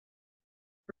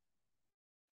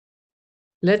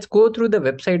Let's go through the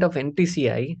website of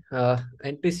NPCI.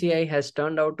 NPCI has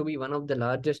turned out to be one of the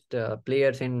largest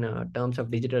players in terms of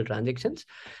digital transactions.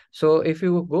 So if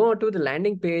you go to the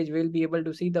landing page, we'll be able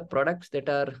to see the products that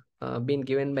are being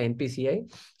given by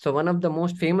NPCI. So one of the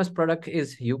most famous product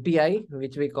is UPI,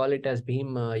 which we call it as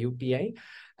Beam UPI,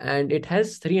 and it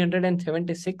has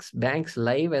 376 banks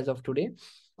live as of today.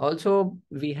 Also,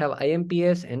 we have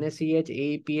IMPS, NSCH,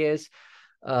 AEPS,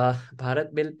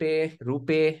 Bharat Bill Pay,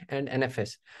 RuPay, and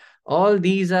NFS. All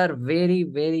these are very,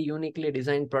 very uniquely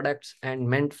designed products and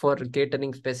meant for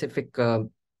catering specific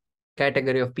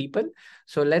category of people.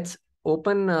 So let's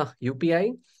open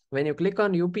UPI. When you click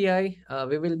on UPI,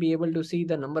 we will be able to see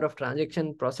the number of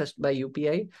transactions processed by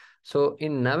UPI. So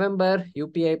in November,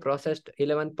 UPI processed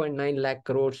 11.9 lakh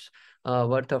crores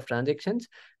worth of transactions.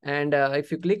 And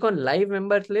if you click on live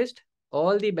members list,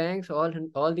 all the banks, all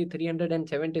the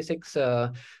 376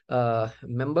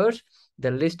 members,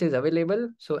 the list is available.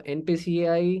 So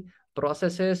NPCI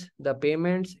processes the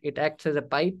payments. It acts as a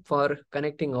pipe for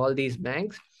connecting all these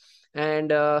banks.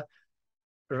 And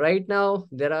right now,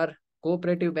 there are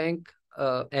cooperative bank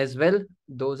as well.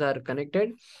 Those are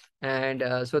connected.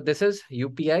 And so this is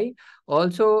UPI.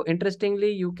 Also,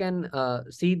 interestingly, you can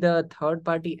see the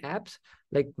third-party apps,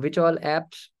 like which all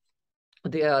apps.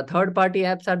 The third-party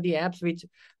apps are the apps which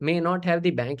may not have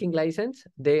the banking license.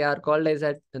 They are called as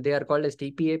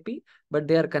TPAP, but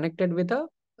they are connected with a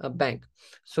bank.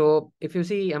 So if you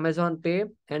see Amazon Pay,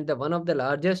 and the one of the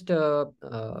largest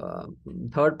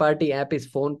third-party app is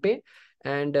Phone Pay,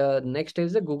 and next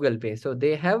is the Google Pay. So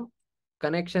they have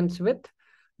connections with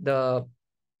the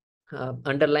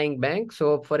underlying bank.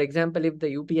 So for example, if the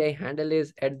UPI handle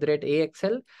is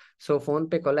 @AXL, so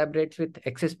PhonePe collaborates with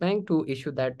Axis Bank to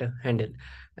issue that handle.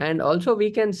 And also we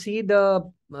can see the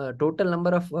total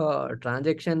number of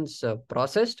transactions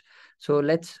processed. So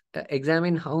let's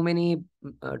examine how many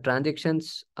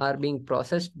transactions are being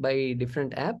processed by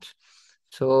different apps.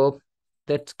 So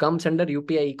that comes under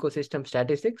UPI ecosystem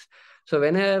statistics. So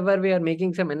whenever we are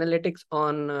making some analytics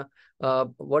on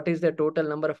what is the total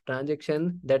number of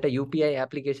transactions that a UPI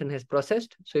application has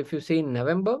processed. So if you see in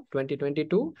November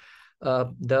 2022,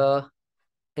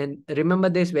 and remember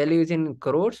this value is in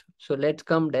crores. So let's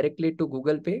come directly to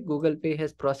Google Pay. Google Pay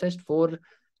has processed 4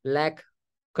 lakh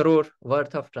crore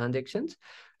worth of transactions.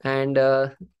 And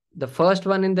the first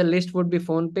one in the list would be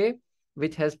PhonePe,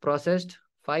 which has processed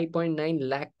 5.9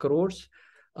 lakh crores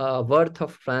worth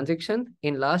of transaction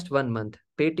in last 1 month.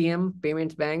 Paytm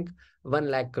Payments Bank,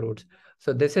 1 lakh crores.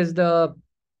 So this is the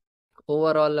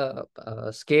overall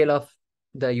scale of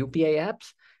the UPI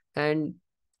apps. And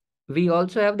we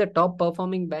also have the top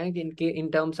performing bank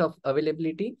in terms of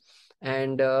availability,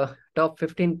 and top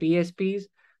 15 PSPs.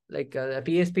 Like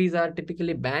PSPs are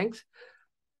typically banks,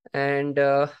 and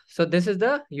so this is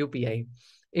the UPI.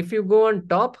 If you go on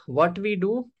top, what we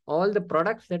do, all the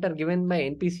products that are given by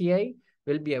NPCI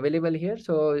will be available here.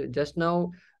 So just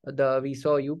now we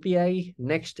saw UPI.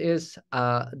 Next is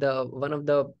the one of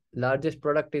the largest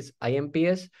product is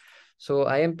IMPS. So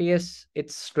IMPS,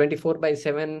 it's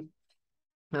 24/7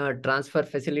 transfer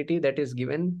facility that is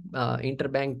given,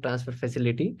 interbank transfer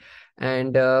facility.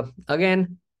 And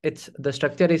again, it's the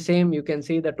structure is same. You can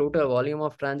see the total volume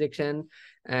of transaction,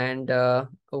 and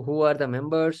who are the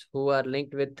members who are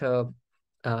linked with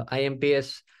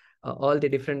IMPS, all the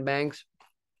different banks.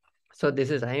 So this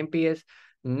is IMPS.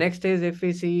 Next is, if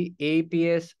we see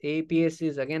AEPS, AEPS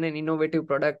is again an innovative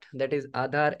product, that is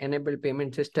Aadhaar enabled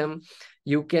payment system.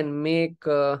 You can make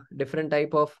different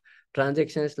type of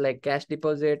transactions like cash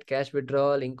deposit, cash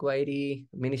withdrawal, inquiry,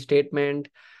 mini statement.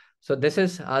 So this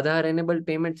is Aadhaar enabled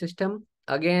payment system.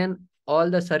 Again, all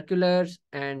the circulars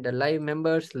and the live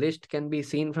members list can be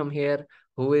seen from here,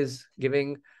 who is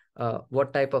giving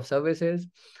what type of services.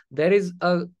 There is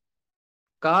a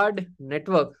card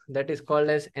network that is called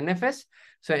as NFS.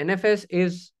 So NFS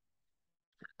is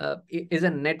a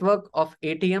network of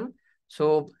ATM.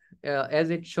 So as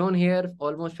it's shown here,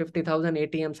 almost 50,000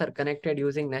 ATMs are connected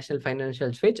using National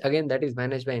Financial Switch. Again, that is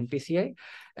managed by NPCI.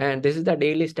 And this is the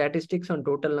daily statistics on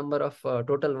total number of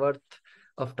total worth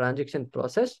of transaction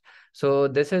processed. So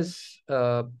this is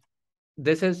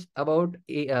about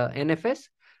NFS.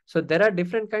 So there are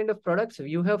different kind of products.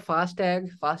 You have FASTag.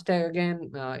 FASTag,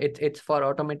 again, it's for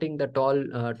automating the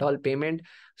toll payment.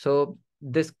 So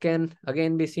this can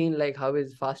again be seen like how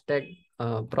is FASTag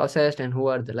processed and who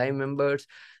are the live members.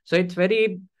 So it's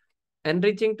very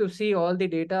enriching to see all the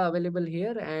data available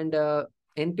here, and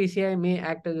NPCI may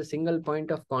act as a single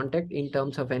point of contact in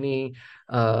terms of any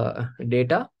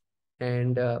data.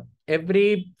 And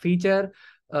every feature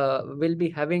will be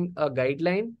having a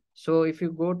guideline. So if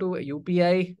you go to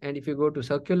UPI and if you go to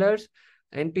circulars,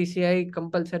 NPCI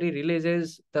compulsory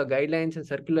releases the guidelines and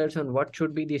circulars on what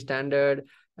should be the standard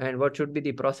and what should be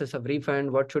the process of refund,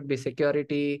 what should be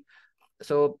security.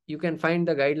 So you can find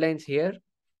the guidelines here,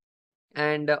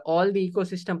 and all the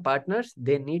ecosystem partners,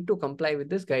 they need to comply with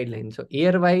this guideline. So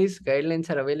year wise guidelines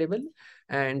are available,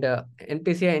 and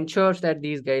NPCI ensures that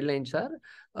these guidelines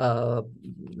are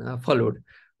followed.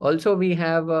 Also, we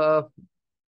have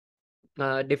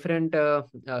different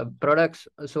products.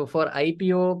 So for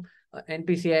IPO,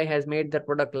 NPCI has made the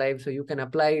product live, so you can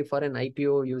apply for an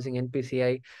IPO using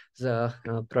NPCI's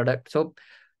product. So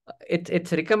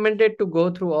it's recommended to go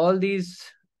through all these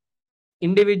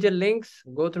individual links,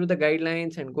 go through the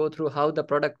guidelines, and go through how the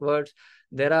product works.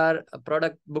 There are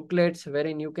product booklets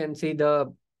wherein you can see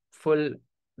the full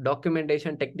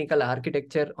documentation, technical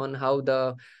architecture on how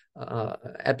the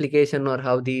application or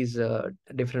how these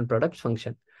different products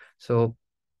function. So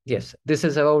yes, this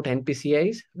is about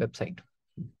NPCI's website.